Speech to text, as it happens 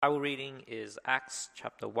Bible reading is Acts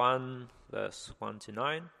chapter 1, verse 1 to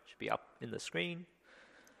 9. Should be up in the screen.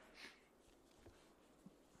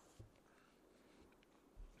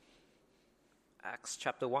 Acts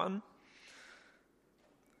chapter 1.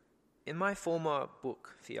 In my former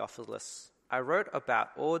book, Theophilus, I wrote about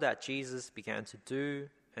all that Jesus began to do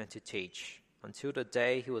and to teach until the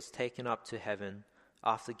day he was taken up to heaven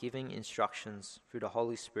after giving instructions through the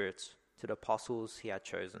Holy Spirit to the apostles he had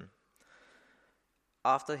chosen.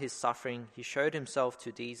 After his suffering, he showed himself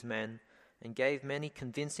to these men and gave many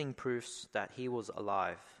convincing proofs that he was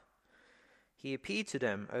alive. He appeared to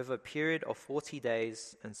them over a period of 40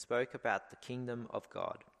 days and spoke about the kingdom of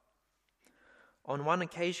God. On one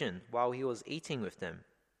occasion, while he was eating with them,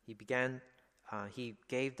 he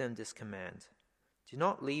gave them this command: "Do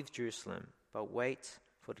not leave Jerusalem, but wait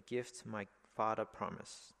for the gift my Father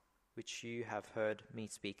promised, which you have heard me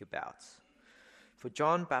speak about. For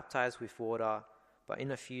John baptized with water, but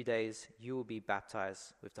in a few days you will be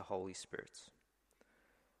baptized with the Holy Spirit."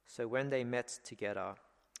 So when they met together,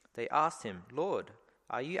 they asked him, "Lord,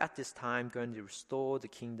 are you at this time going to restore the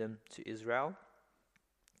kingdom to Israel?"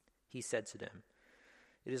 He said to them,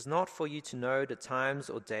 "It is not for you to know the times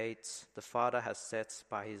or dates the Father has set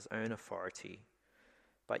by his own authority,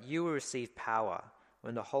 but you will receive power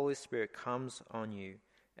when the Holy Spirit comes on you,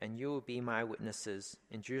 and you will be my witnesses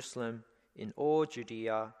in Jerusalem, in all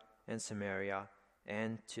Judea and Samaria,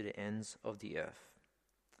 and to the ends of the earth."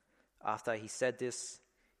 After he said this,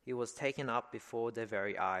 he was taken up before their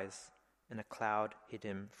very eyes, and a cloud hid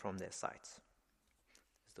him from their sight.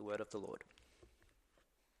 This is the word of the Lord.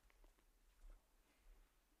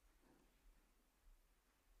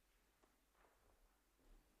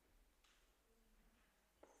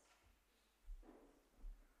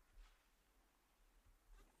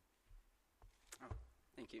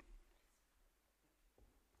 Thank you.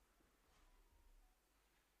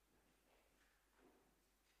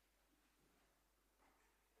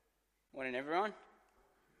 Morning, everyone.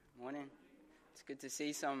 Morning. It's good to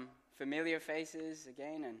see some familiar faces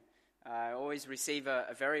again, and I always receive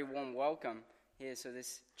a very warm welcome here. So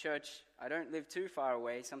this church, I don't live too far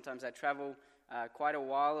away. Sometimes I travel quite a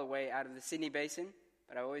while away out of the Sydney Basin,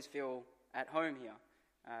 but I always feel at home here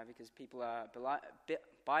because people are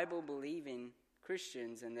Bible-believing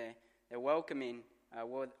Christians, and they're welcoming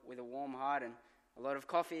with a warm heart, and a lot of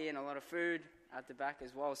coffee and a lot of food at the back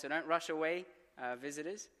as well. So don't rush away,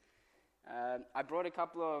 visitors. I brought a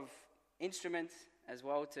couple of instruments as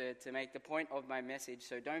well to make the point of my message.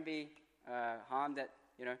 So don't be harmed that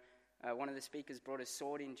one of the speakers brought a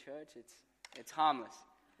sword in church. It's harmless.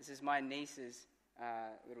 This is my niece's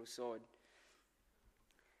little sword.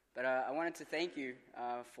 But I wanted to thank you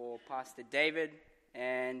for Pastor David,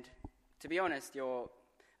 and to be honest,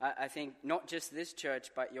 I think not just this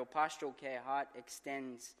church, but your pastoral care heart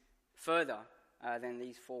extends further than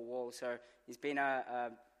these four walls. So he's been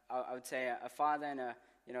I would say a father and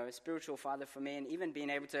a spiritual father for me, and even being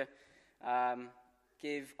able to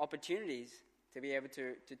give opportunities to be able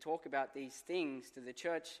to talk about these things to the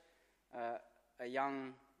church, a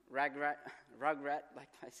young rug rat like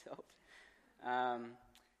myself.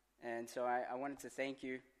 And so I wanted to thank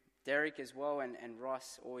you, Derek as well, and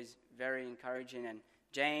Ross, always very encouraging, and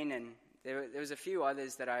Jane, and there was a few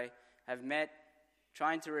others that I have met.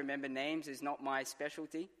 Trying to remember names is not my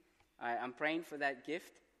specialty. I'm praying for that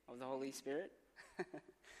gift of the Holy Spirit.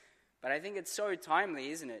 But I think it's so timely,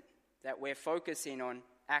 isn't it, that we're focusing on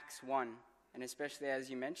Acts 1, and especially, as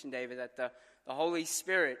you mentioned, David, that the Holy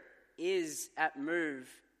Spirit is at move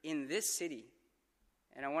in this city.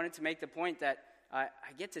 And I wanted to make the point that I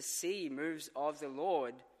get to see moves of the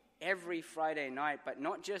Lord every Friday night, but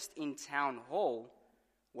not just in Town Hall,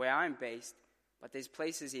 where I'm based, but there's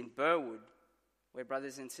places in Burwood where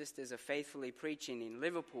brothers and sisters are faithfully preaching, in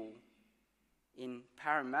Liverpool, in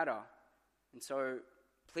Parramatta. And so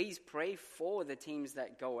please pray for the teams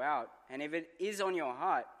that go out. And if it is on your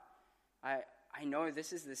heart, I know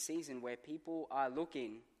this is the season where people are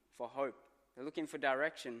looking for hope. They're looking for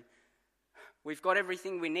direction. We've got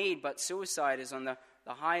everything we need, but suicide is on the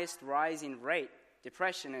highest rising rate,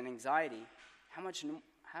 depression and anxiety. How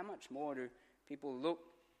much more do people look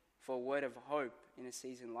for a word of hope in a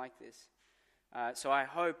season like this? So I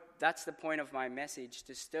hope that's the point of my message,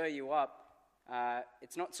 to stir you up.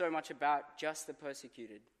 It's not so much about just the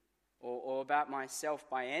persecuted or about myself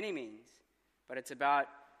by any means, but it's about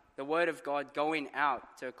the word of God going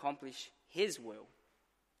out to accomplish his will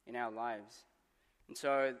in our lives. And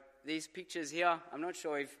so these pictures here, I'm not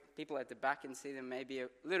sure if people at the back can see them, maybe a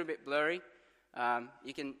little bit blurry.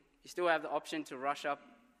 You still have the option to rush up,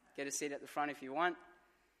 get a seat at the front if you want.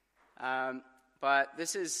 But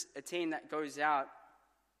this is a team that goes out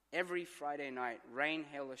every Friday night, rain,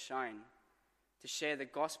 hail, or shine, to share the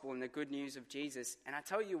gospel and the good news of Jesus. And I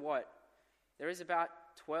tell you what, there is about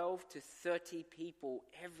 12 to 30 people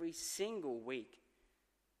every single week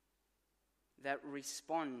that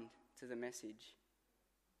respond to the message,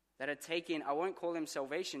 that are taking, I won't call them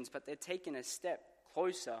salvations, but they're taking a step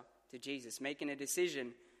closer to Jesus, making a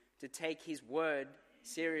decision to take his word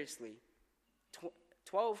seriously.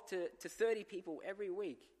 12 to 30 people every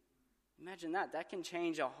week. Imagine that. That can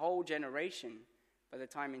change a whole generation by the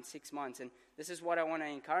time in 6 months. And this is what I want to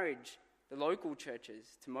encourage the local churches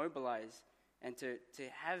to mobilize and to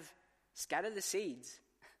scatter the seeds.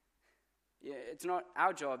 Yeah, it's not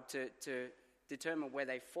our job to determine where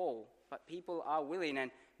they fall, but people are willing.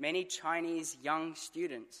 And many Chinese young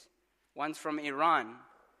students, ones from Iran,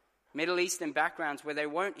 Middle Eastern backgrounds, where they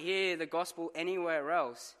won't hear the gospel anywhere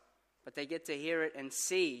else, but they get to hear it and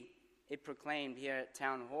see it proclaimed here at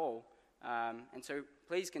Town Hall. And so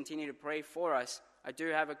please continue to pray for us. I do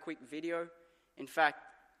have a quick video. In fact,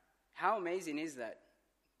 how amazing is that?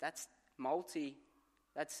 That's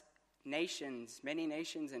nations, many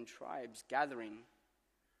nations and tribes gathering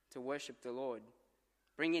to worship the Lord,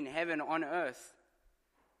 bringing heaven on earth,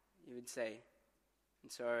 you would say.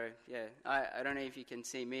 And so, yeah, I don't know if you can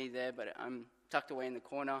see me there, but I'm tucked away in the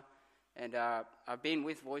corner. And I've been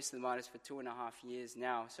with Voice of the Martyrs for 2.5 years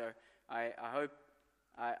now. So I hope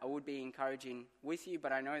I would be encouraging with you,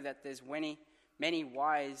 but I know that there's many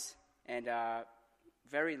wise and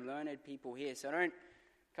very learned people here. So I don't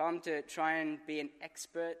come to try and be an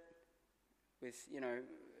expert with,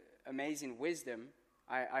 amazing wisdom.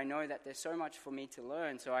 I know that there's so much for me to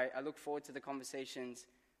learn. So I look forward to the conversations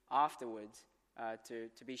afterwards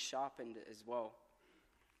to be sharpened as well.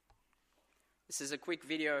 This is a quick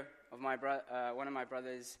video of one of my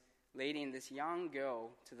brothers leading this young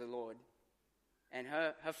girl to the Lord. And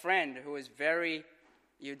her friend, who was very,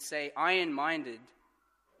 you'd say, iron-minded,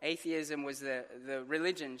 atheism was the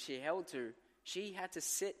religion she held to, she had to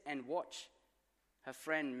sit and watch her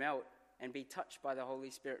friend melt and be touched by the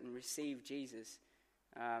Holy Spirit and receive Jesus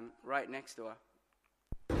right next to her.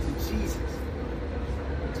 Jesus.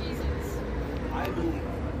 I believe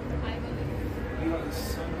you are the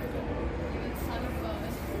Son of God.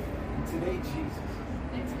 And today, Jesus,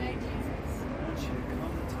 I want you to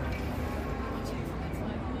come into my heart.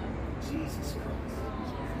 Jesus Christ.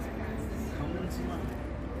 Come into my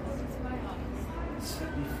heart.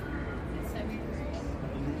 Set me free.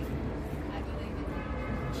 I believe in you.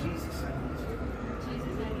 Jesus, I need you.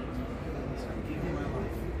 So I give you my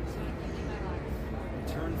life.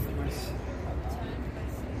 Turn from my sin.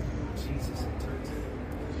 Jesus, I turn to you.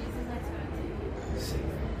 Save me.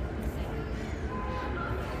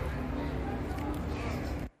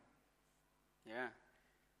 Yeah,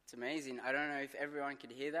 it's amazing. I don't know if everyone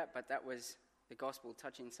could hear that, but that was the gospel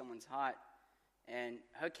touching someone's heart. And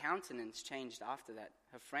her countenance changed after that.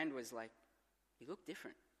 Her friend was like, "You look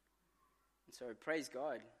different." And so praise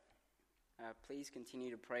God. Please continue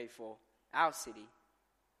to pray for our city,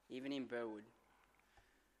 even in Burwood.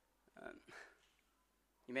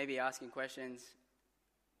 You may be asking questions.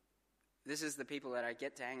 This is the people that I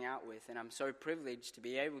get to hang out with, and I'm so privileged to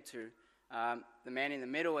be able to. The man in the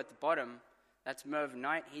middle at the bottom, that's Merv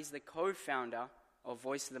Knight. He's the co-founder of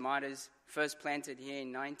Voice of the Martyrs, first planted here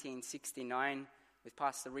in 1969 with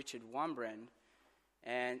Pastor Richard Wambrand.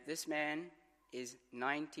 And this man is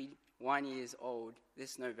 91 years old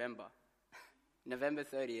this November, November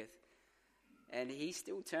 30th. And he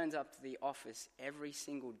still turns up to the office every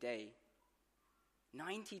single day.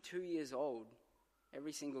 92 years old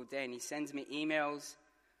every single day. And he sends me emails.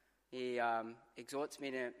 He exhorts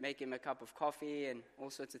me to make him a cup of coffee and all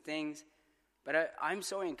sorts of things. But I'm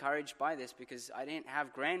so encouraged by this because I didn't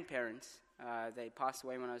have grandparents. They passed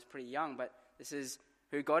away when I was pretty young. But this is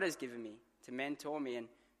who God has given me to mentor me. And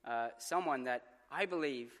someone that I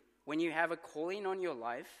believe when you have a calling on your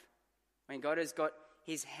life, when God has got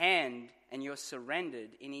his hand and you're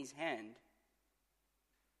surrendered in his hand,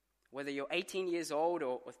 whether you're 18 years old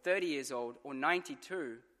or 30 years old or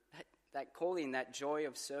 92, that calling, that joy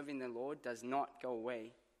of serving the Lord does not go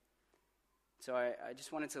away. So I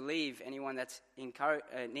just wanted to leave anyone that's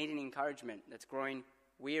needing encouragement, that's growing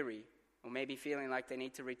weary, or maybe feeling like they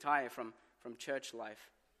need to retire from church life.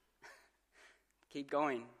 Keep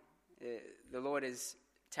going. The Lord is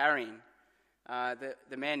tarrying.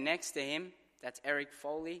 The man next to him, that's Eric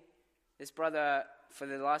Foley. This brother, for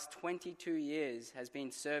the last 22 years, has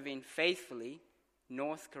been serving faithfully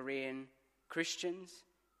North Korean Christians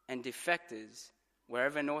and defectors,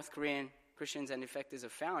 wherever North Korean Christians and defectors are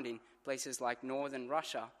found, in places like northern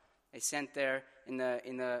Russia. They sent there in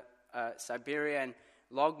the Siberia and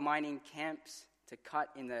log mining camps to cut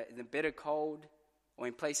in the bitter cold, or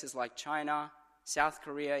in places like China, South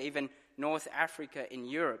Korea, even North Africa in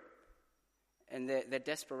Europe. And their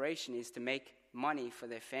desperation is to make money for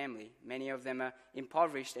their family. Many of them are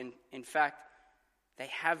impoverished, and in fact, they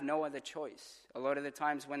have no other choice. A lot of the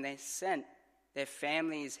times when they're sent, their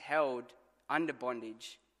family is held under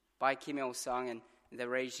bondage by Kim Il-sung and the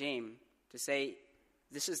regime to say,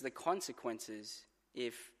 this is the consequences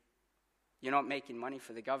if you're not making money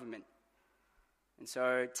for the government. And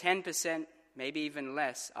so 10%, maybe even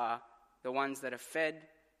less, are the ones that are fed,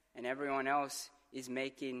 and everyone else is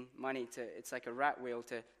making money. It's like a rat wheel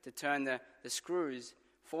to turn the screws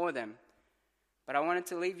for them. But I wanted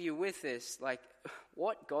to leave you with this, like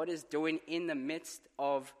what God is doing in the midst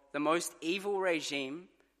of the most evil regime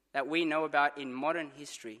that we know about in modern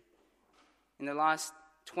history. In the last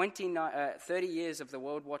 30 years of the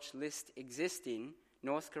World Watch list existing,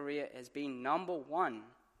 North Korea has been number one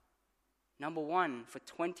for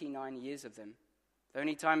 29 years of them. The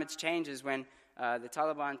only time it's changed is when the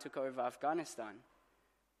Taliban took over Afghanistan.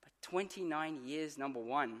 But 29 years number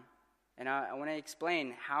one. And I want to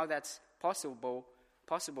explain how that's possible,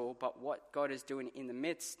 but what God is doing in the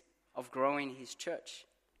midst of growing his church.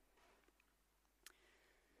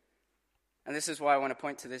 And this is why I want to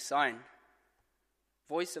point to this sign.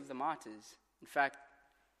 Voice of the Martyrs. In fact,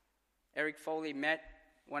 Eric Foley met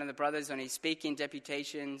one of the brothers on his speaking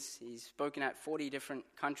deputations. He's spoken at 40 different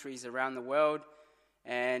countries around the world.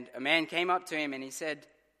 And a man came up to him and he said,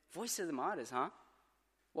 Voice of the Martyrs, huh?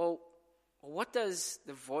 Well, what does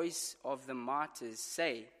the voice of the martyrs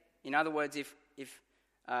say? In other words, if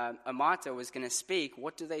a martyr was going to speak,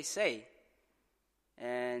 what do they say?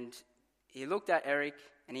 And he looked at Eric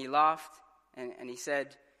and he laughed and he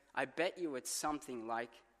said, I bet you it's something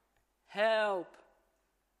like, help.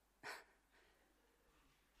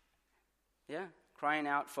 Yeah, crying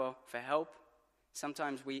out for help.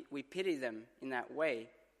 Sometimes we pity them in that way.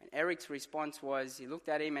 And Eric's response was, he looked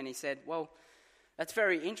at him and he said, well, that's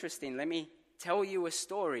very interesting. Let me tell you a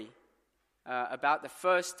story about the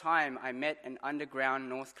first time I met an underground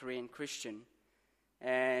North Korean Christian.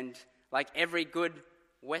 And like every good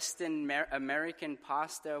Western American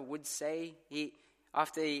pastor would say,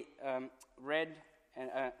 after he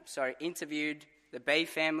interviewed the Bay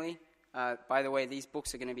family. By the way, these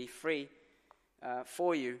books are going to be free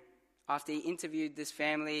for you. After he interviewed this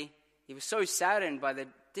family, he was so saddened by the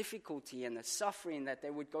difficulty and the suffering that they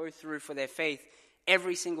would go through for their faith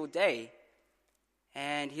every single day.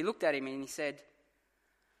 And he looked at him and he said,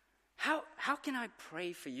 How can I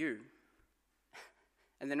pray for you?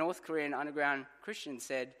 And the North Korean underground Christian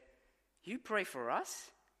said, You pray for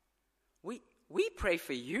us? We pray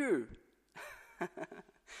for you.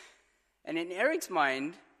 And in Eric's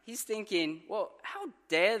mind, he's thinking, well, how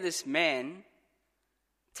dare this man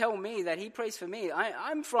tell me that he prays for me?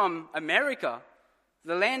 I'm from America,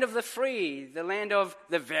 the land of the free, the land of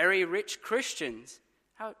the very rich Christians.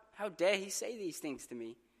 How dare he say these things to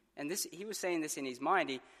me? And he was saying this in his mind.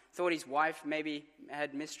 He thought his wife maybe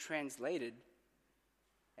had mistranslated.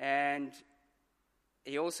 And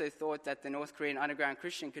he also thought that the North Korean underground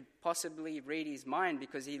Christian could possibly read his mind,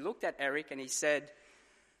 because he looked at Eric and he said,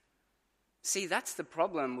 see, that's the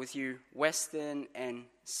problem with you Western and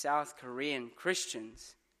South Korean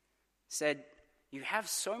Christians. Said, you have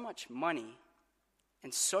so much money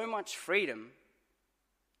and so much freedom.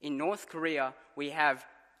 In North Korea, we have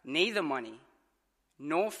neither money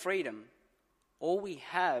nor freedom. All we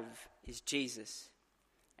have is Jesus,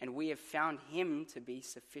 and we have found him to be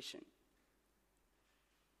sufficient.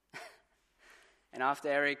 And after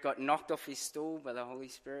Eric got knocked off his stool by the Holy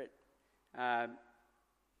Spirit,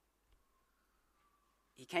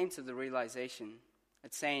 he came to the realization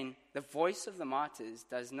that saying the voice of the martyrs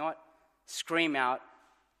does not scream out,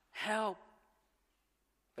 help,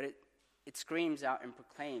 but it screams out and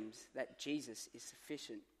proclaims that Jesus is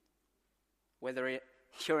sufficient. Whether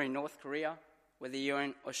you're in North Korea, whether you're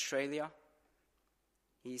in Australia,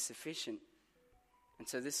 he is sufficient. And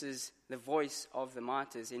so this is the voice of the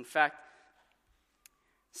martyrs. In fact,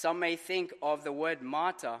 some may think of the word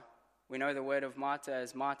martyr. We know the word of martyr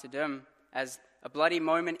as martyrdom, as a bloody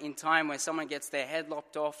moment in time where someone gets their head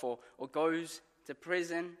lopped off or goes to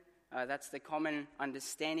prison. That's the common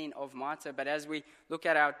understanding of martyr. But as we look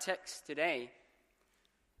at our text today,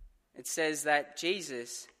 it says that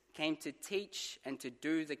Jesus came to teach and to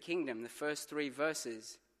do the kingdom, the first 3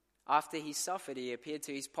 verses. After he suffered, he appeared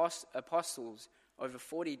to his apostles over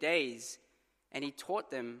 40 days, and he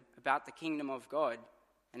taught them about the kingdom of God.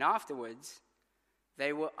 And afterwards,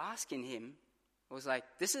 they were asking him, it was like,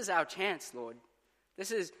 this is our chance, Lord.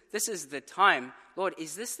 This is the time. Lord,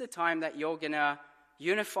 is this the time that you're going to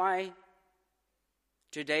unify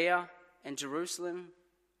Judea and Jerusalem?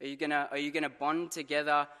 Are you gonna bond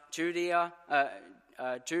together Judah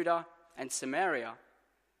and Samaria?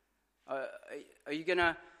 Are you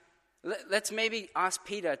gonna? Let's maybe ask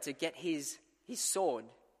Peter to get his sword,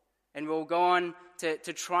 and we'll go on to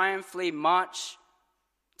triumphantly march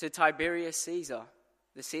to Tiberius Caesar,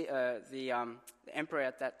 the emperor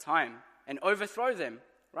at that time, and overthrow them.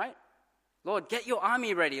 Right? Lord, get your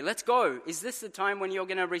army ready. Let's go. Is this the time when you're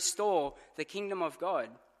going to restore the kingdom of God?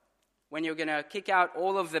 When you're going to kick out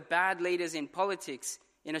all of the bad leaders in politics,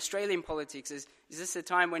 in Australian politics? Is this the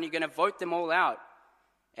time when you're going to vote them all out?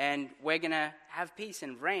 And we're going to have peace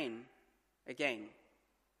and reign again?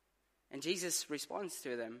 And Jesus responds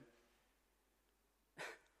to them,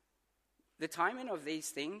 the timing of these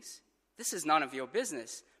things, this is none of your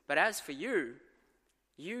business. But as for you,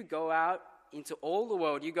 you go out into all the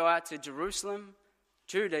world. You go out to Jerusalem,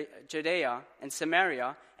 Judea, and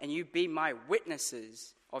Samaria, and you be my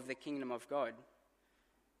witnesses of the kingdom of God.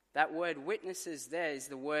 That word witnesses there is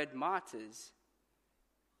the word martyrs.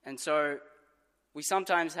 And so we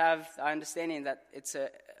sometimes have the understanding that it's a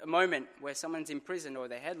moment where someone's in prison or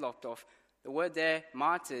their head lopped off. The word there,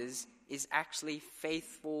 martyrs, is actually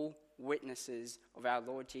faithful witnesses of our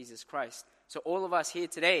Lord Jesus Christ. So all of us here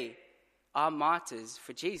today are martyrs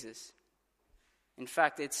for Jesus. In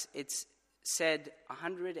fact, it's said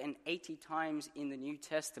 180 times in the New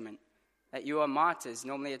Testament that you are martyrs.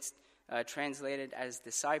 Normally it's translated as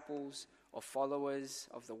disciples or followers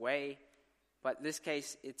of the way. But in this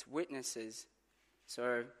case, it's witnesses.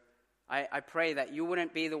 So I pray that you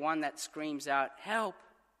wouldn't be the one that screams out, help,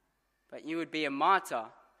 but you would be a martyr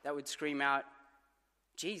that would scream out,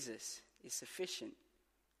 Jesus is sufficient,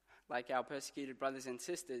 like our persecuted brothers and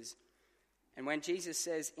sisters. And when Jesus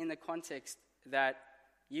says in the context that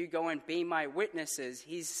you go and be my witnesses,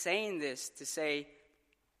 he's saying this to say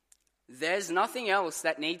there's nothing else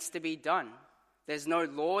that needs to be done. There's no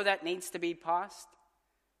law that needs to be passed.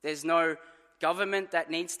 There's no government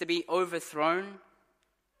that needs to be overthrown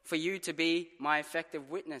for you to be my effective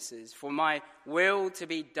witnesses, for my will to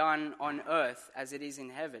be done on earth as it is in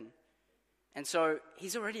heaven. And so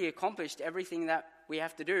he's already accomplished everything that we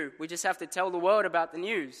have to do. We just have to tell the world about the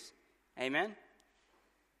news. Amen?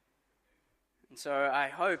 And so I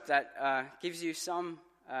hope that gives you some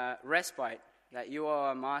respite, that you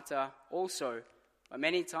are a martyr also. But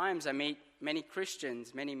many times I meet many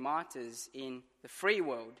Christians, many martyrs in the free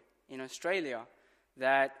world, in Australia,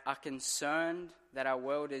 that are concerned that our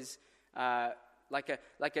world is like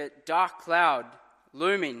a dark cloud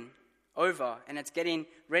looming over, and it's getting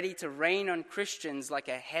ready to rain on Christians like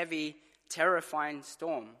a heavy, terrifying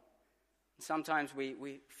storm. Sometimes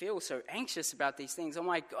we feel so anxious about these things. Oh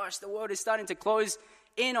my gosh, the world is starting to close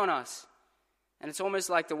in on us. And it's almost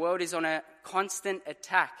like the world is on a constant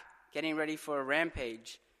attack, getting ready for a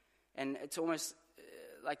rampage. And it's almost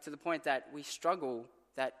like to the point that we struggle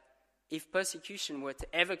that if persecution were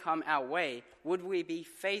to ever come our way, would we be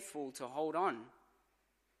faithful to hold on?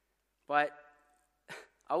 But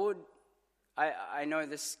I know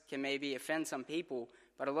this can maybe offend some people,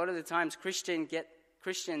 but a lot of the times Christians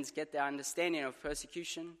get their understanding of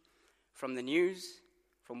persecution from the news,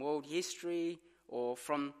 from world history, or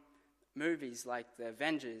from movies like The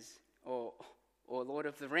Avengers or Lord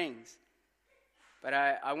of the Rings. But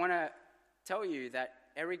I want to tell you that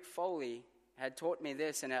Eric Foley had taught me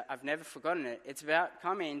this, and I've never forgotten it. It's about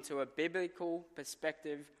coming to a biblical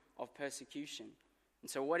perspective of persecution.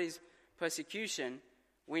 And so what is persecution?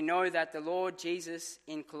 We know that the Lord Jesus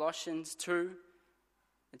in Colossians 2,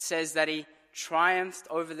 it says that he triumphed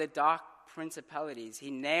over the dark principalities.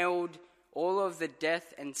 He nailed all of the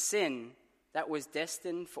death and sin that was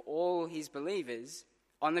destined for all his believers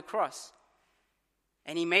on the cross.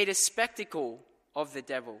 And he made a spectacle of the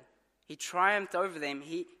devil. He triumphed over them.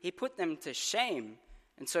 He put them to shame.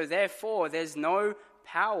 And so therefore, there's no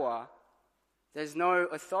power, there's no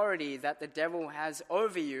authority that the devil has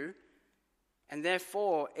over you. And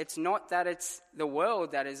therefore, it's not that it's the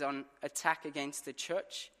world that is on attack against the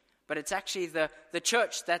church, but it's actually the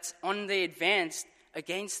church that's on the advance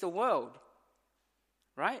against the world.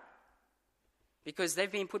 Right? Because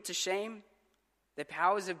they've been put to shame. Their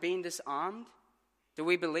powers have been disarmed. Do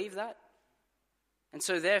we believe that? And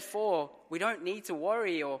so therefore, we don't need to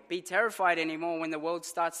worry or be terrified anymore when the world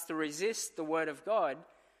starts to resist the word of God,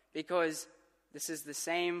 because this is the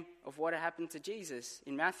same of what happened to Jesus.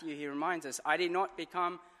 In Matthew, he reminds us, I did not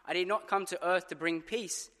come to earth to bring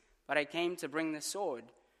peace, but I came to bring the sword.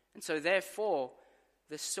 And so therefore,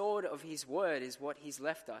 the sword of his word is what he's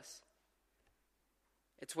left us.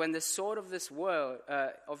 It's when the sword of this word,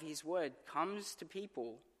 of his word, comes to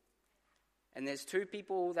people, and there's two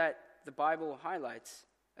people that the Bible highlights.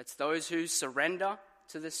 It's those who surrender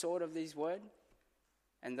to the sword of His word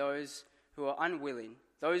and those who are unwilling.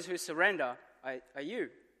 Those who surrender are you.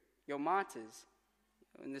 You're martyrs.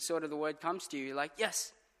 When the sword of the word comes to you, you're like,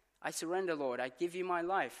 yes, I surrender, Lord. I give you my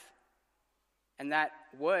life. And that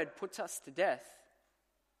word puts us to death.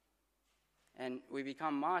 And we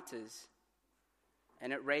become martyrs.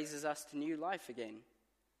 And it raises us to new life again.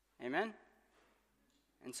 Amen?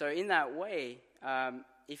 And so in that way,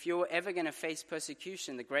 if you're ever going to face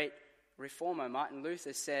persecution, the great reformer Martin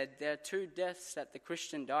Luther said, there are two deaths that the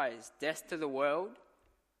Christian dies. Death to the world.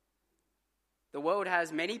 The world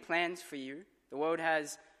has many plans for you. The world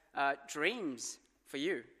has dreams for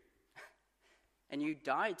you. And you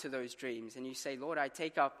die to those dreams. And you say, Lord, I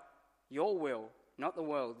take up your will, not the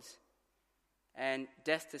world's. And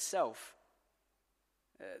death to self.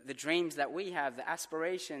 The dreams that we have, the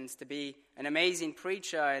aspirations to be an amazing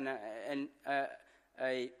preacher and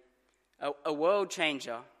a world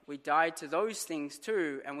changer. We die to those things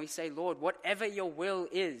too, and we say, Lord, whatever your will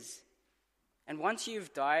is. And once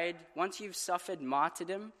you've died, once you've suffered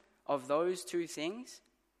martyrdom of those two things,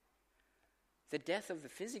 the death of the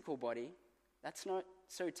physical body, that's not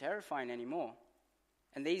so terrifying anymore.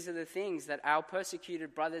 And these are the things that our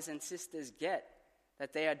persecuted brothers and sisters get,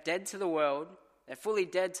 that they are dead to the world, they're fully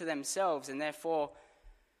dead to themselves, and therefore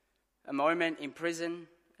a moment in prison,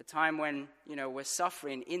 a time when, we're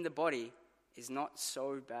suffering in the body is not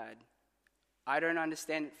so bad. I don't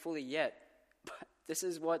understand it fully yet, but this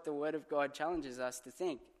is what the Word of God challenges us to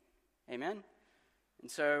think. Amen?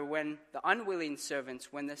 And so when the unwilling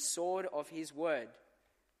servants, when the sword of His word,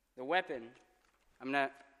 the weapon, I'm going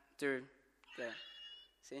to do there.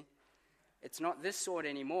 See? It's not this sword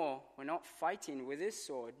anymore. We're not fighting with this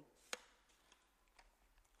sword.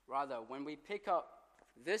 Rather, when we pick up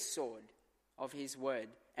this sword of His word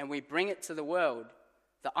and we bring it to the world,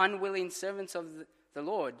 the unwilling servants of the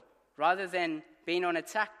Lord, rather than being on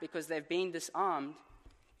attack because they've been disarmed,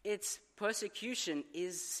 its persecution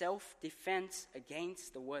is self-defense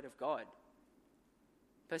against the word of God.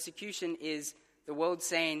 Persecution is the world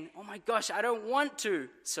saying, oh my gosh, I don't want to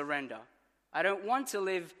surrender. I don't want to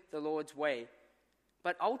live the Lord's way.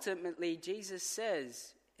 But ultimately, Jesus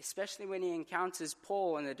says, especially when He encounters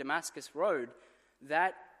Paul on the Damascus Road,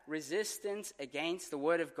 that resistance against the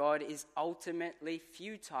word of God is ultimately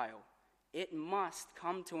futile. It must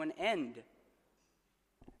come to an end.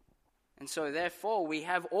 And so therefore, we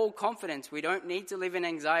have all confidence. We don't need to live in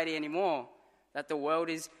anxiety anymore that the world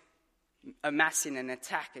is amassing an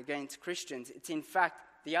attack against Christians. It's in fact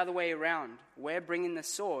the other way around. We're bringing the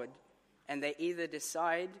sword, and they either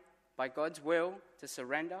decide by God's will to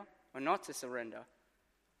surrender or not to surrender.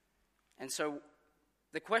 And so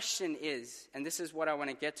the question is, and this is what I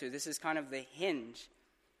want to get to, this is kind of the hinge.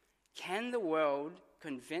 Can the world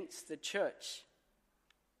convince the church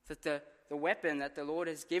that the weapon that the Lord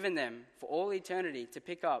has given them for all eternity to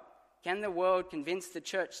pick up, can the world convince the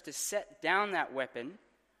church to set down that weapon,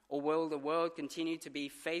 or will the world continue to be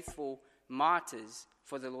faithful martyrs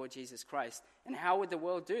for the Lord Jesus Christ? And how would the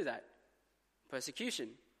world do that? Persecution.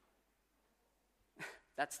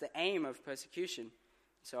 That's the aim of persecution.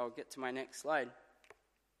 So I'll get to my next slide.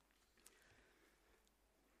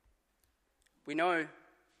 We know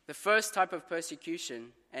the first type of persecution,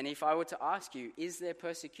 and if I were to ask you, is there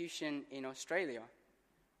persecution in Australia?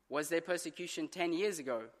 Was there persecution 10 years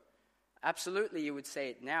ago? Absolutely, you would say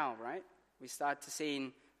it now, right? We start to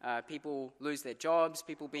seeing people lose their jobs,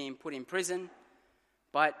 people being put in prison.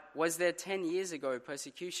 But was there 10 years ago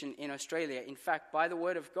persecution in Australia? In fact, by the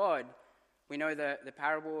word of God, we know the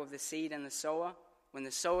parable of the seed and the sower. When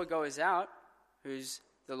the sower goes out, who's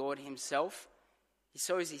the Lord Himself, He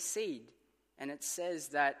sows His seed. And it says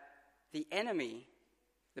that the enemy,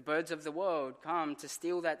 the birds of the world, come to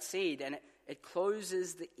steal that seed. And it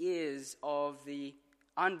closes the ears of the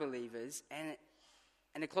unbelievers.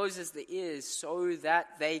 And it closes the ears so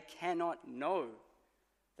that they cannot know,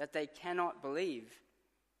 that they cannot believe.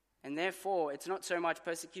 And therefore, it's not so much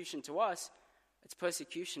persecution to us, it's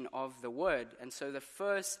persecution of the word. And so the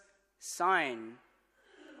first sign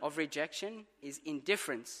of rejection is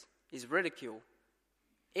indifference, is ridicule,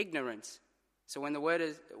 ignorance. So when the word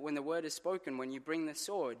is spoken, when you bring the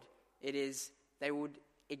sword, it is they would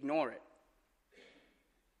ignore it.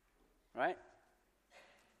 Right?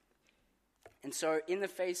 And so in the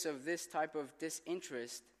face of this type of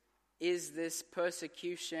disinterest, is this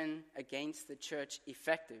persecution against the church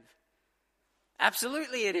effective?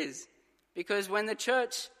 Absolutely it is. Because when the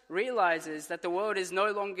church realizes that the world is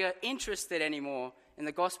no longer interested anymore in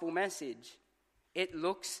the gospel message, it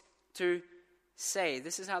looks to say,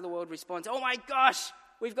 this is how the world responds, oh my gosh,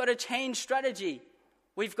 we've got to change strategy.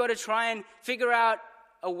 We've got to try and figure out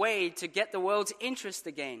a way to get the world's interest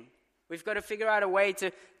again. We've got to figure out a way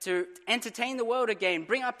to entertain the world again.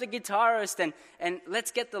 Bring up the guitarist and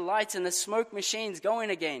let's get the lights and the smoke machines going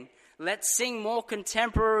again. Let's sing more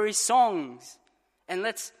contemporary songs. And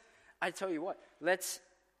I tell you what, let's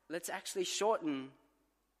actually shorten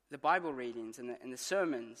the Bible readings and the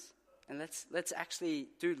sermons. And let's actually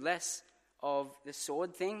do less of the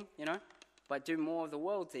sword thing, but do more of the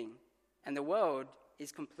world thing. And the world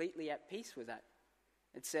is completely at peace with that.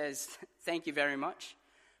 It says, thank you very much.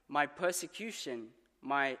 My persecution,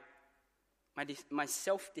 my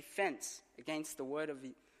self-defense against the word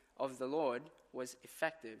of the Lord was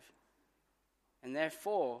effective. And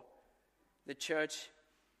therefore, the church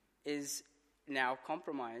is now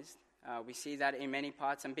compromised. We see that in many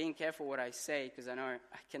parts. I'm being careful what I say because I know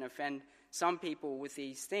I can offend some people with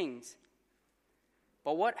these things.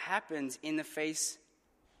 But what happens in the face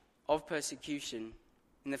of persecution,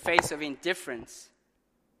 in the face of indifference,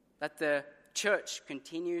 that the church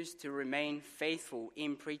continues to remain faithful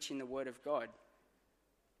in preaching the word of God?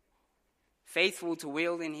 Faithful to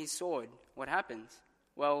wielding his sword. What happens?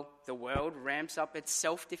 Well, the world ramps up its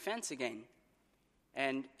self-defense again.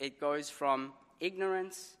 And it goes from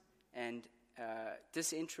ignorance and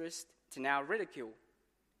disinterest to now ridicule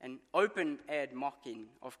and open-aired mocking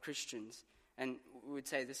of Christians. And we would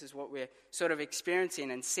say this is what we're sort of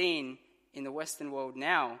experiencing and seeing in the Western world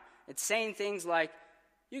now. It's saying things like,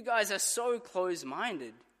 you guys are so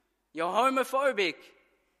close-minded. You're homophobic.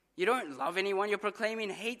 You don't love anyone. You're proclaiming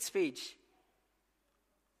hate speech.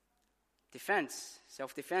 Defense,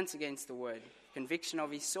 self-defense against the word, conviction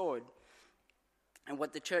of his sword. And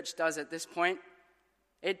what the church does at this point,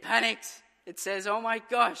 it panics. It says, oh my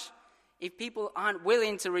gosh, if people aren't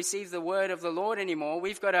willing to receive the word of the Lord anymore,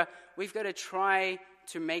 we've got to try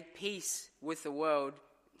to make peace with the world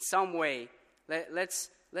some way. Let's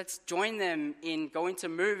join them in going to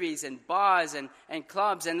movies and bars and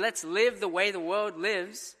clubs, and let's live the way the world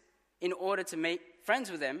lives in order to make friends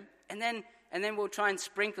with them. And then we'll try and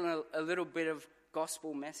sprinkle a little bit of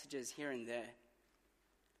gospel messages here and there.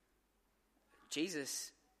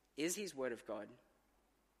 Jesus is his word of God,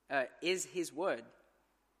 is his word.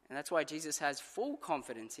 And that's why Jesus has full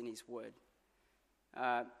confidence in his word.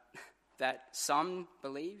 That some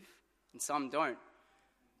believe and some don't.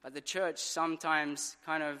 But the church sometimes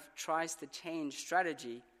kind of tries to change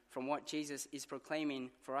strategy from what Jesus is proclaiming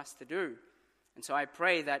for us to do. And so I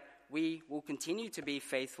pray that we will continue to be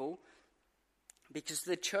faithful, because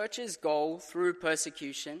the church's goal through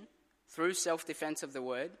persecution, through self-defense of the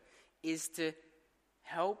word, is to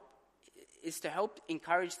help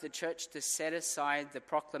encourage the church to set aside the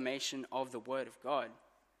proclamation of the word of God.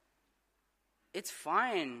 It's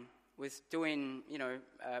fine with doing,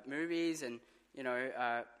 movies and,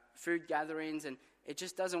 food gatherings, and it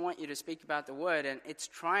just doesn't want you to speak about the word. And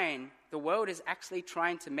the world is actually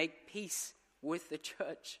trying to make peace with the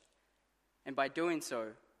church. And by doing so,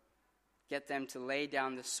 get them to lay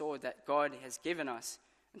down the sword that God has given us.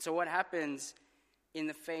 And so what happens in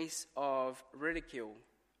the face of ridicule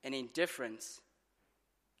and indifference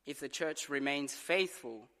if the church remains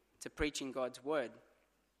faithful to preaching God's word?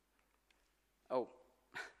 Oh,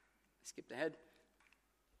 I skipped ahead.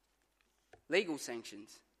 Legal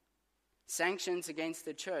sanctions. Sanctions against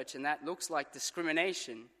the church, and that looks like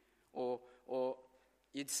discrimination, or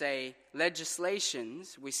you'd say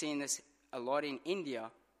legislations. We're seeing this a lot in India.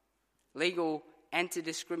 Legal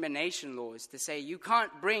anti-discrimination laws to say you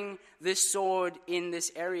can't bring this sword in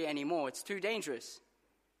this area anymore. It's too dangerous.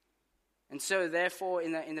 And so therefore,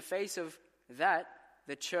 in the face of that,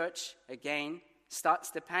 the church, again,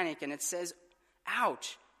 starts to panic, and it says,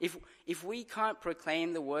 ouch, if we can't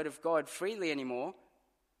proclaim the word of God freely anymore,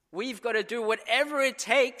 we've got to do whatever it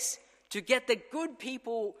takes to get the good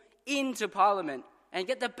people into Parliament and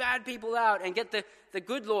get the bad people out and get the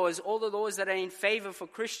good laws, all the laws that are in favor for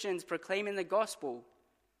Christians proclaiming the gospel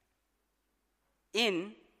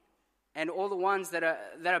in, and all the ones that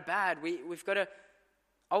are bad. We've got to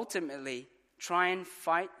ultimately try and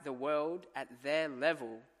fight the world at their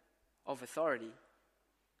level of authority.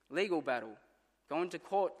 Legal battle, going to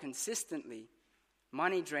court consistently,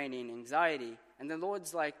 money draining, anxiety. And the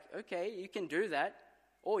Lord's like, okay, you can do that,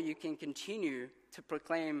 or you can continue to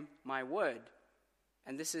proclaim my word.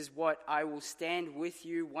 And this is what I will stand with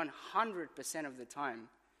you 100% of the time.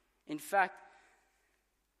 In fact,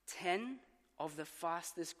 10 of the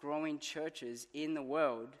fastest growing churches in the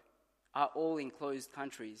world are all in closed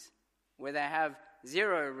countries where they have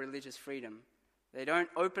zero religious freedom. They don't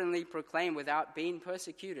openly proclaim without being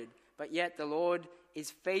persecuted, but yet the Lord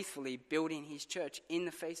is faithfully building his church in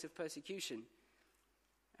the face of persecution.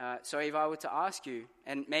 So if I were to ask you,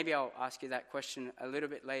 and maybe I'll ask you that question a little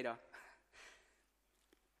bit later.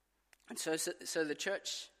 And so the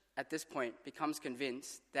church at this point becomes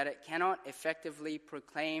convinced that it cannot effectively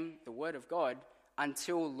proclaim the word of God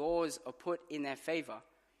until laws are put in their favor.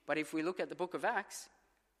 But if we look at the book of Acts,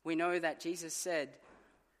 we know that Jesus said,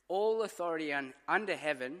 all authority under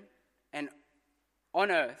heaven and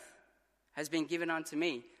on earth has been given unto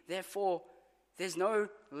me. Therefore, there's no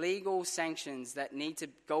legal sanctions that need to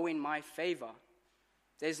go in my favor.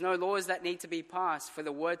 There's no laws that need to be passed for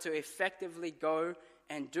the word to effectively go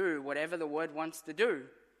and do whatever the word wants to do.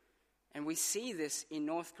 And we see this in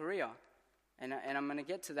North Korea. And I'm going to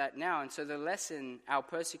get to that now. And so the lesson our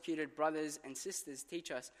persecuted brothers and sisters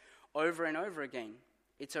teach us over and over again,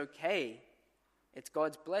 it's okay. It's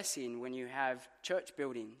God's blessing when you have church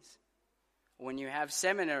buildings. When you have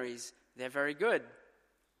seminaries, they're very good.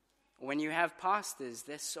 When you have pastors,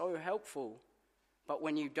 they're so helpful. But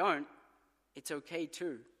when you don't, it's okay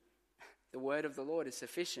too. The word of the Lord is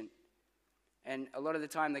sufficient. And a lot of the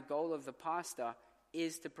time, the goal of the pastor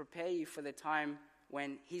is to prepare you for the time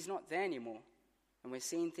when he's not there anymore. And we're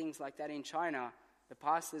seeing things like that in China. The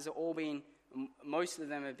pastors are most of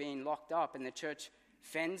them are being locked up, and the church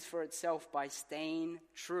fends for itself by staying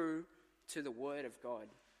true to the word of God.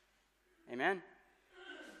 Amen?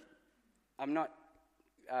 I'm not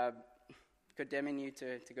condemning you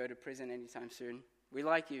to go to prison anytime soon. We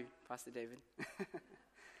like you, Pastor David.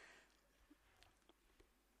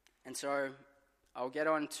 And so I'll get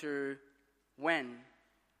on to when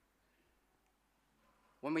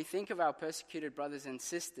we think of our persecuted brothers and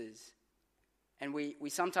sisters, and we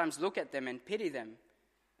sometimes look at them and pity them,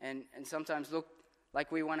 and sometimes look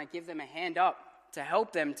like we want to give them a hand up to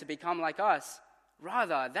help them to become like us.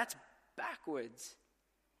 Rather, that's backwards.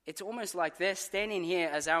 It's almost like they're standing here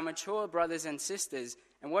as our mature brothers and sisters,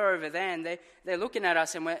 and we're over there, and they're looking at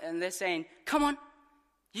us, and they're saying, come on,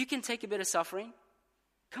 you can take a bit of suffering.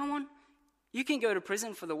 Come on, you can go to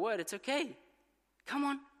prison for the word. It's okay. Come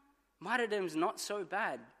on, martyrdom's not so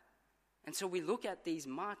bad. And so we look at these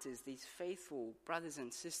martyrs, these faithful brothers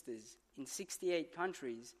and sisters in 68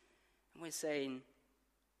 countries, and we're saying,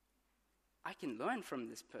 I can learn from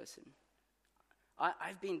this person.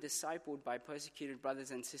 I've been discipled by persecuted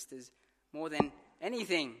brothers and sisters more than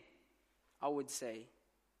anything, I would say,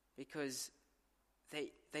 because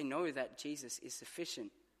they know that Jesus is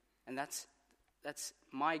sufficient. And that's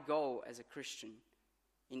my goal as a Christian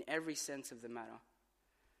in every sense of the matter.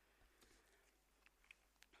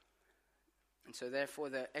 And so therefore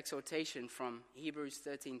the exhortation from Hebrews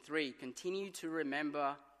 13:3, continue to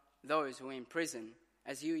remember those who are in prison,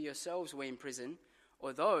 as you yourselves were in prison,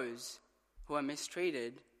 or those who are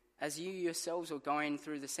mistreated, as you yourselves are going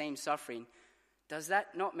through the same suffering. Does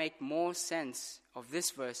that not make more sense of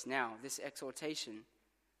this verse now, this exhortation,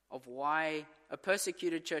 of why a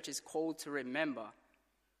persecuted church is called to remember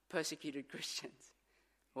persecuted Christians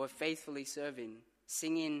who are faithfully serving,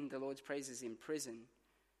 singing the Lord's praises in prison,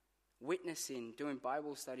 witnessing, doing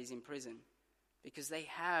Bible studies in prison, because they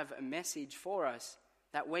have a message for us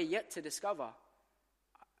that we're yet to discover.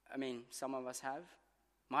 I mean, some of us have.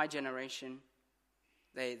 My generation,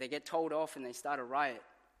 they get told off and they start a riot.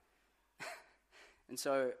 And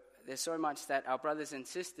so there's so much that our brothers and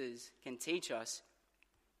sisters can teach us.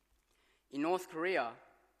 In North Korea,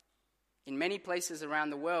 in many places around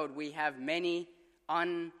the world, we have many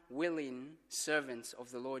unwilling servants of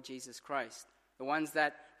the Lord Jesus Christ, the ones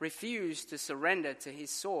that refuse to surrender to his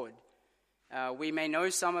sword. We may know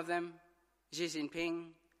some of them: Xi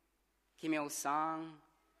Jinping, Kim Il-sung,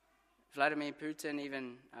 Vladimir Putin,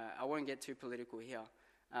 even. I won't get too political here.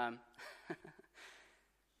 And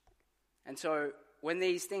so when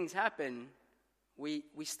these things happen, we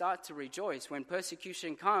start to rejoice. When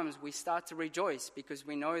persecution comes, we start to rejoice because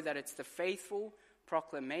we know that it's the faithful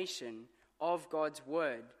proclamation of God's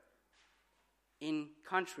word in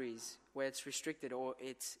countries where it's restricted, or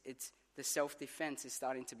it's the self-defense is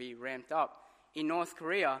starting to be ramped up. In North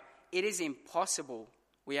Korea, it is impossible,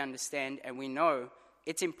 we understand, and we know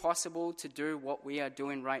it's impossible to do what we are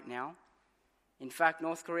doing right now. In fact,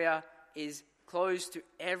 North Korea is closed to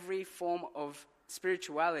every form of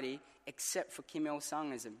spirituality except for Kim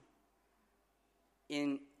Il-sungism.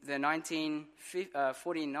 In the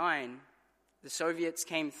 1949, the Soviets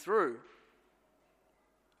came through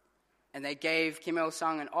and they gave Kim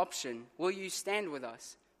Il-sung an option. Will you stand with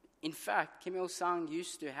us? In fact, Kim Il-sung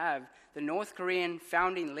the North Korean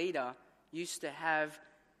founding leader used to have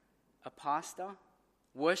a pastor,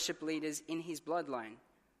 worship leaders in his bloodline.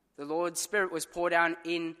 The Lord's Spirit was poured out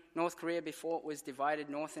in North Korea before it was divided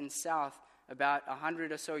north and south about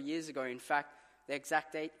 100 or so years ago. In fact, the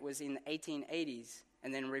exact date was in the 1880s.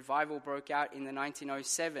 and then revival broke out in the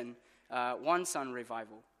 1907 One Sun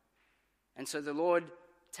revival. And so the Lord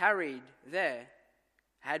tarried there,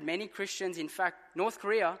 had many Christians. In fact, North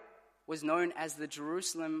Korea was known as the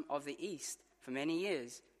Jerusalem of the East for many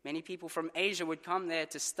years. Many people from Asia would come there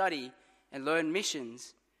to study and learn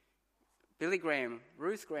missions. Billy Graham,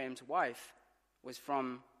 Ruth Graham's wife, was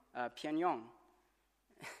from Pyongyang.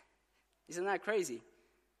 Isn't that crazy?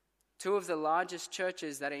 Two of the largest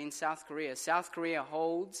churches that are in South Korea. South Korea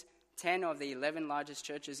holds 10 of the 11 largest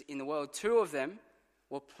churches in the world. Two of them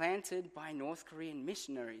were planted by North Korean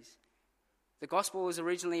missionaries. The gospel was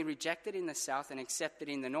originally rejected in the south and accepted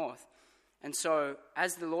in the north. And so,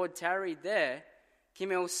 as the Lord tarried there,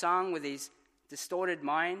 Kim Il-sung, with his distorted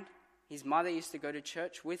mind, his mother used to go to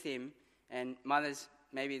church with him, and mothers,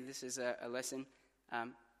 maybe this is a lesson,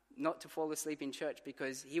 not to fall asleep in church,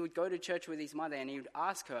 because he would go to church with his mother and he would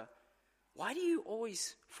ask her, "Why do you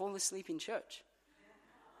always fall asleep in church?"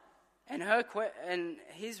 And her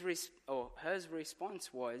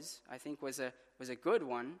response was, I think, was a good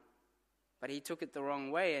one, but he took it the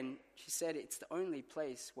wrong way. And she said, "It's the only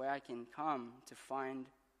place where I can come to find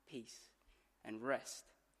peace and rest."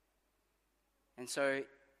 And so,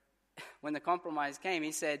 when the compromise came,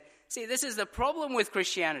 he said, "See, this is the problem with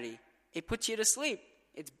Christianity. It puts you to sleep.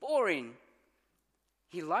 It's boring."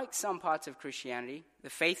 He liked some parts of Christianity, the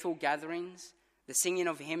faithful gatherings, the singing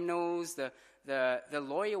of hymnals, the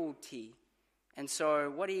loyalty. And so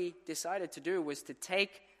what he decided to do was to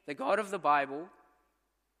take the God of the Bible,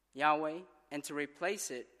 Yahweh, and to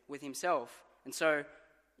replace it with himself. And so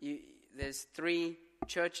there's 3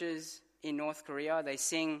 churches in North Korea. They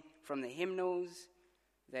sing from the hymnals.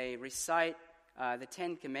 They recite the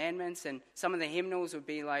 10 Commandments. And some of the hymnals would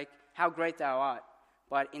be like, "How great thou art."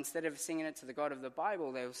 But instead of singing it to the God of the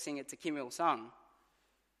Bible, they'll sing it to Kim Il-sung.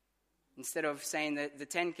 Instead of saying that the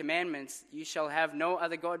 10 Commandments, "You shall have no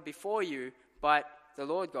other God before you but the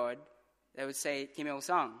Lord God," they would say Kim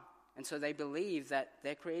Il-sung. And so they believe that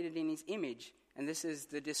they're created in his image. And this is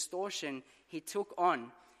the distortion he took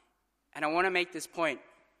on. And I want to make this point.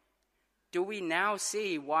 Do we now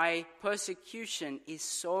see why persecution is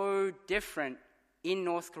so different in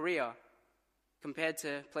North Korea compared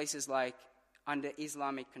to places like under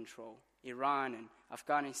Islamic control, Iran and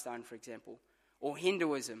Afghanistan, for example, or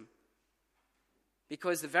Hinduism?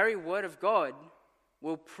 Because the very word of God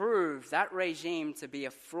will prove that regime to be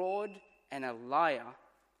a fraud and a liar.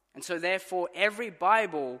 And so therefore every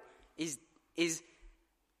Bible is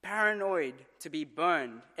paranoid to be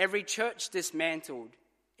burned, every church dismantled,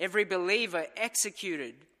 every believer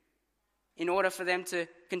executed in order for them to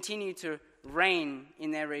continue to reign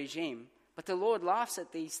in their regime. But the Lord laughs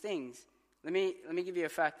at these things. Let me give you a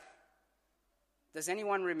fact. Does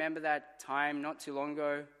anyone remember that time not too long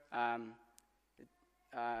ago,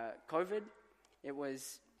 COVID? It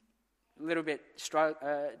was a little bit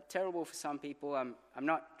terrible for some people. I'm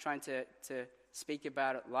not trying to speak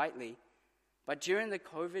about it lightly. But during the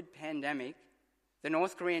COVID pandemic, the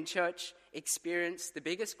North Korean church experienced the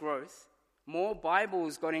biggest growth. More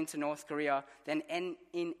Bibles got into North Korea than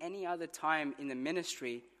in any other time in the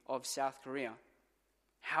ministry of South Korea.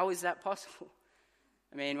 How is that possible?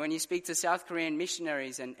 I mean, when you speak to South Korean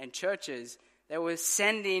missionaries and churches, they were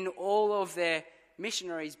sending all of their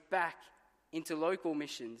missionaries back into local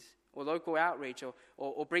missions or local outreach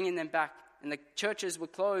or bringing them back. And the churches were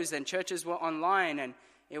closed and churches were online, and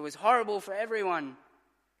it was horrible for everyone.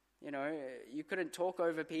 You know, you couldn't talk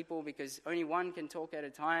over people because only one can talk at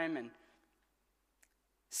a time. And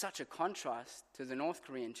such a contrast to the North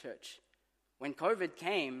Korean church. When COVID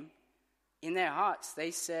came, in their hearts, they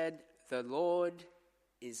said, "The Lord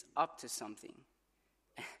is up to something,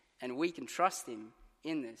 and we can trust him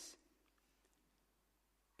in this."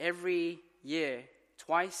 Every year,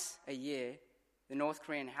 twice a year, the North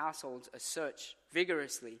Korean households are searched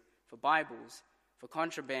vigorously for Bibles, for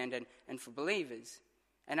contraband, and for believers.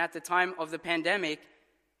 And at the time of the pandemic,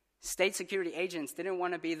 state security agents didn't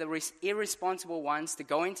want to be the irresponsible ones to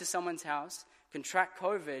go into someone's house, contract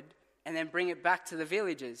COVID, and then bring it back to the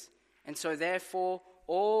villages. And so therefore,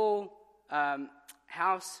 all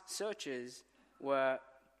house searches were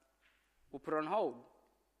put on hold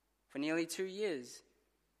for nearly 2 years.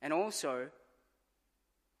 And also,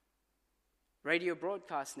 radio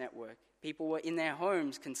broadcast network. People were in their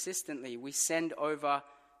homes consistently. We send over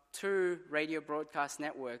 2 radio broadcast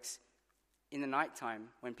networks in the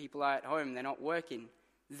nighttime when people are at home, they're not working.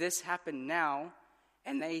 This happened now,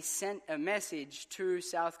 and they sent a message to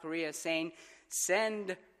South Korea saying,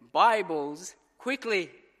 "Send Bibles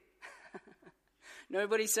quickly."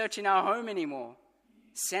 Nobody's searching our home anymore.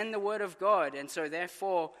 Send the word of God. And so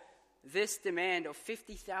therefore, this demand of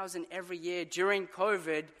 50,000 every year during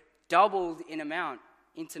COVID doubled in amount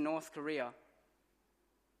into North Korea.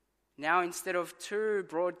 Now, instead of 2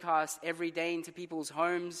 broadcasts every day into people's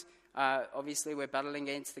homes, obviously we're battling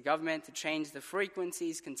against the government to change the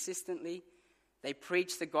frequencies consistently. They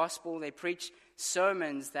preach the gospel. They preach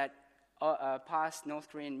sermons that past North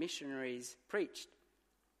Korean missionaries preached.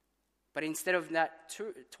 But instead of that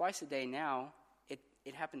twice a day now,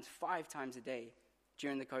 it happens 5 times a day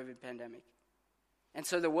during the COVID pandemic. And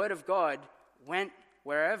so the Word of God went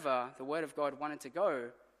wherever the Word of God wanted to go.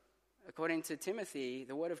 According to Timothy,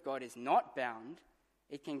 the Word of God is not bound.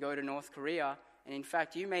 It can go to North Korea. And in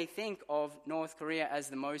fact, you may think of North Korea as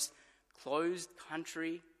the most closed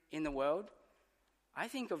country in the world. I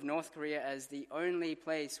think of North Korea as the only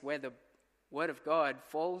place where the Word of God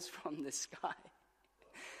falls from the sky.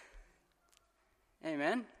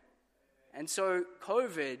 Amen? And so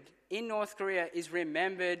COVID in North Korea is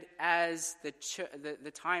remembered as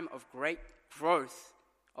the time of great growth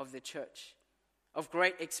of the church, of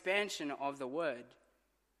great expansion of the Word.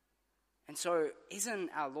 And so isn't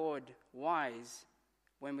our Lord wise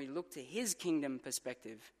when we look to His kingdom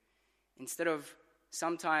perspective, instead of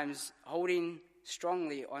sometimes holding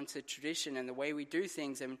strongly onto tradition and the way we do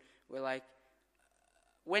things, and we're like,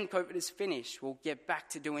 when COVID is finished, we'll get back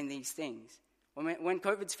to doing these things. When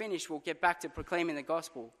COVID's finished, we'll get back to proclaiming the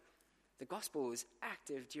gospel. The gospel was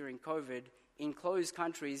active during COVID in closed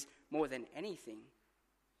countries more than anything.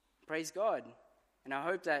 Praise God. And I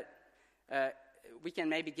hope that we can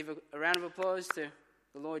maybe give a round of applause to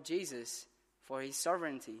the Lord Jesus for His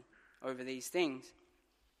sovereignty over these things.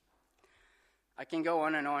 I can go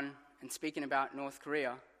on and speaking about North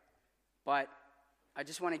Korea, but I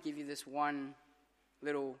just want to give you this one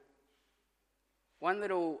little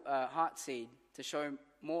heart seed to show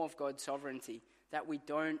more of God's sovereignty, that we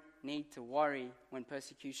don't need to worry when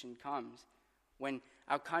persecution comes, when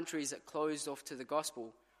our countries are closed off to the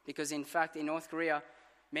gospel. Because in fact, in North Korea,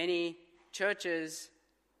 many churches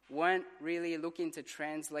weren't really looking to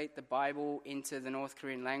translate the Bible into the North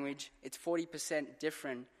Korean language. It's 40%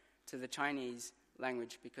 different to the Chinese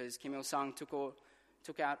language because Kim Il-sung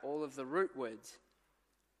took out all of the root words.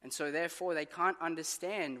 And so therefore they can't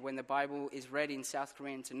understand when the Bible is read in South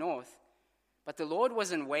Korean to North. But the Lord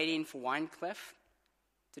wasn't waiting for Wycliffe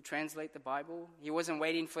to translate the Bible. He wasn't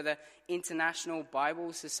waiting for the International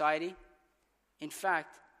Bible Society. In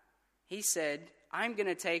fact, He said, I'm going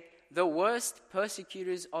to take the worst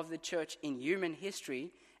persecutors of the church in human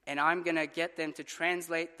history, and I'm going to get them to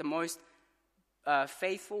translate the most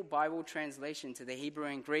faithful Bible translation to the Hebrew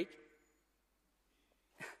and Greek.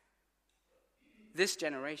 This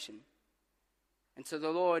generation. And so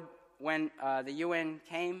the Lord, when the UN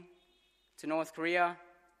came to North Korea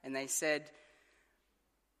and they said,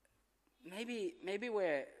 maybe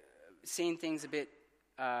we're seeing things a bit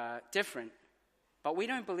different, but we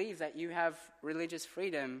don't believe that you have religious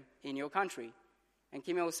freedom in your country. And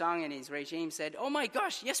Kim Il-sung and his regime said, oh my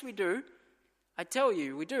gosh, yes we do. I tell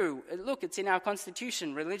you, we do. Look, it's in our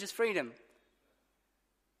constitution, religious freedom.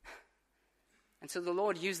 And so the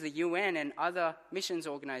Lord used the UN and other missions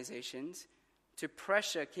organizations to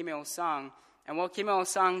pressure Kim Il-sung. And what Kim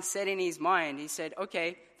Il-sung said in his mind, he said,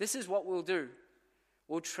 okay, this is what we'll do.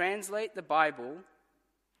 We'll translate the Bible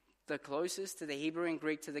the closest to the Hebrew and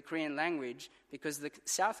Greek to the Korean language, because the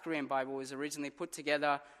South Korean Bible was originally put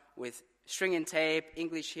together with string and tape,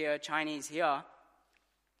 English here, Chinese here.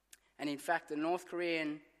 And in fact, the North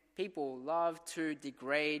Korean people love to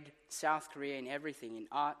degrade South Korea in everything, in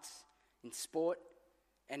arts, in sport,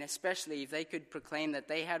 and especially if they could proclaim that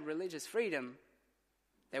they had religious freedom,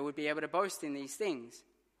 they would be able to boast in these things.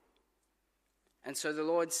 And so the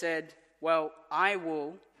Lord said, well, I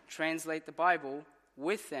will translate the Bible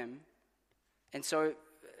with them. And so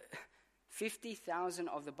 50,000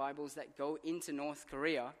 of the Bibles that go into North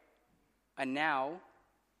Korea are now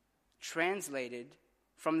translated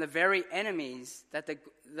from the very enemies that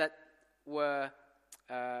were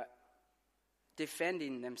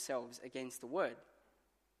defending themselves against the word.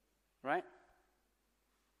 Right?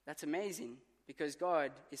 That's amazing, because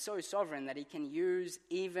God is so sovereign that He can use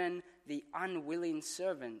even the unwilling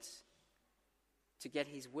servants to get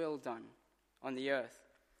His will done on the earth.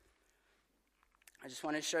 I just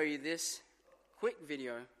want to show you this quick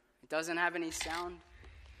video. It doesn't have any sound,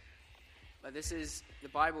 but this is the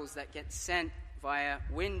Bibles that get sent via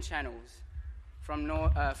wind channels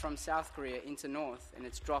from South Korea into North, and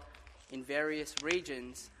it's dropped in various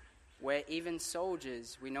regions where even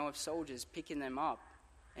soldiers, we know of soldiers picking them up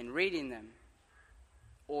and reading them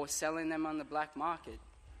or selling them on the black market.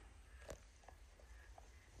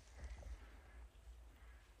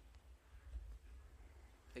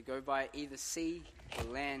 that go by either sea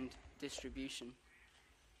or land distribution.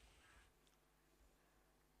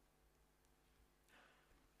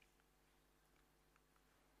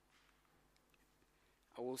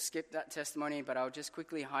 I will skip that testimony, but I'll just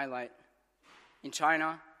quickly highlight. In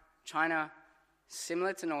China,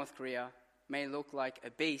 similar to North Korea, may look like a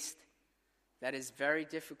beast that is very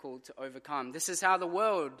difficult to overcome. This is how the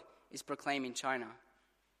world is proclaiming China.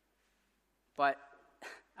 But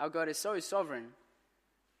our God is so sovereign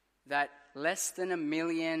that less than 1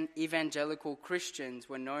 million evangelical Christians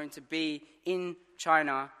were known to be in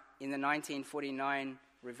China in the 1949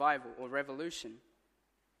 revival or revolution.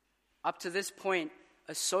 Up to this point,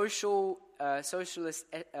 a socialist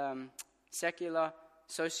secular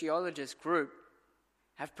sociologist group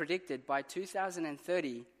have predicted by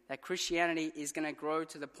 2030 that Christianity is going to grow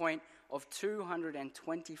to the point of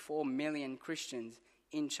 224 million Christians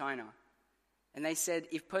in China. And they said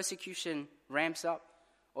if persecution ramps up,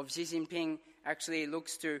 or Xi Jinping actually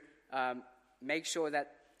looks to make sure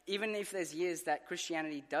that even if there's years that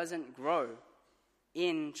Christianity doesn't grow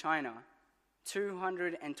in China,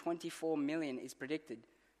 224 million is predicted.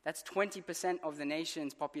 That's 20% of the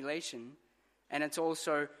nation's population, and it's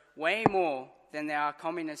also way more than there are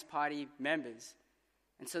Communist Party members.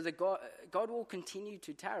 And so God will continue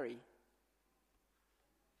to tarry.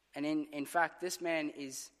 And in fact, this man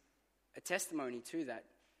is a testimony to that.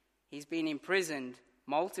 He's been imprisoned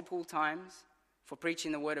multiple times for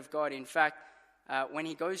preaching the word of God. In fact, when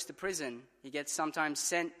he goes to prison, he gets sometimes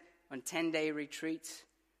sent on 10-day retreats,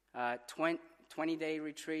 20-day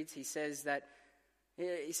retreats. He says that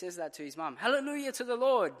to his mom. Hallelujah to the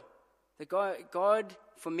Lord. The God,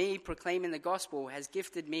 for me, proclaiming the gospel, has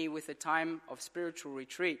gifted me with a time of spiritual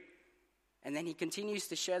retreat. And then he continues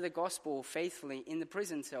to share the gospel faithfully in the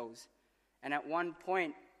prison cells. And at one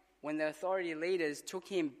point, when the authority leaders took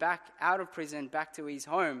him back out of prison, back to his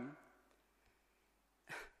home,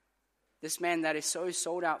 this man that is so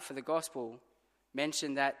sold out for the gospel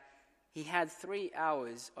mentioned that he had 3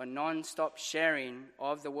 hours of non-stop sharing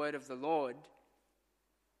of the word of the Lord.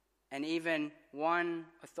 And even one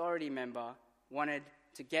authority member wanted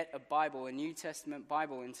to get a Bible, a New Testament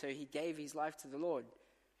Bible, and so he gave his life to the Lord.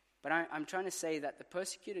 But I'm trying to say that the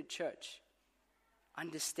persecuted church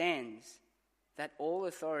understands that all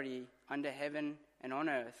authority under heaven and on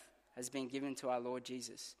earth has been given to our Lord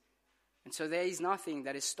Jesus. And so there is nothing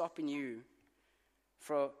that is stopping you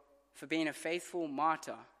for being a faithful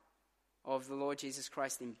martyr of the Lord Jesus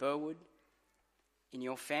Christ in Burwood, in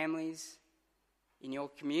your families, in your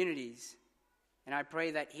communities. And I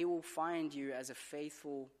pray that he will find you as a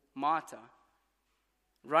faithful martyr,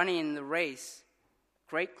 running the race,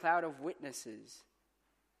 great cloud of witnesses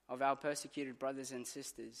of our persecuted brothers and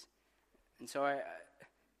sisters. And so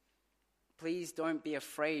please don't be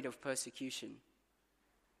afraid of persecution.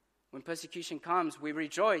 When persecution comes, we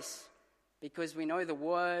rejoice because we know the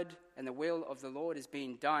word and the will of the Lord is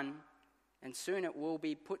being done, and soon it will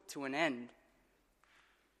be put to an end.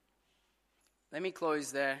 Let me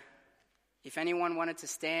close there. If anyone wanted to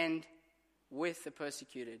stand with the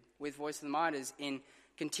persecuted, with Voice of the Martyrs, in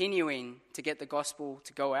continuing to get the gospel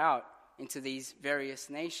to go out into these various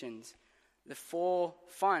nations, the 4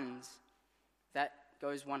 funds, that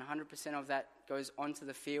goes 100% of that goes onto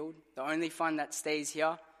the field. The only fund that stays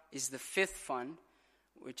here is the 5th fund,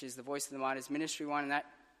 which is the Voice of the Martyrs ministry one, and that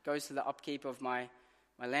goes to the upkeep of my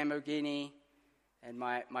Lamborghini and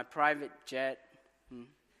my private jet.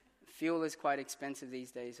 Fuel is quite expensive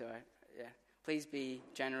these days, so please be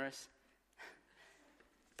generous.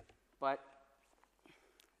 But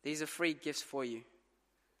these are free gifts for you.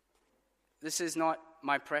 This is not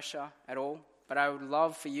my pressure at all, but I would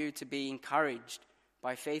love for you to be encouraged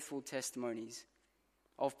by faithful testimonies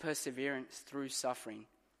of perseverance through suffering.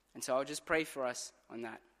 And so I'll just pray for us on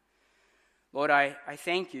that. Lord, I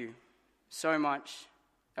thank you so much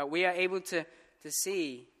that we are able to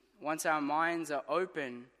see, once our minds are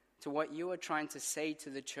open to what you are trying to say to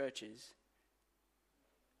the churches,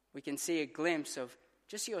 we can see a glimpse of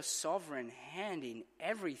just your sovereign hand in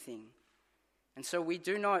everything. And so we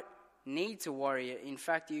do not need to worry. In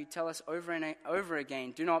fact, you tell us over and over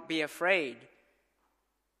again, do not be afraid,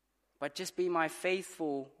 but just be my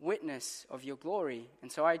faithful witness of your glory.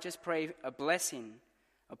 And so I just pray a blessing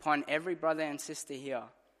upon every brother and sister here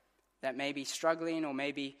that may be struggling or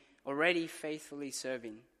maybe already faithfully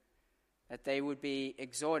serving, that they would be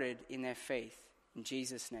exhorted in their faith. In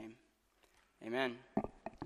Jesus' name, amen.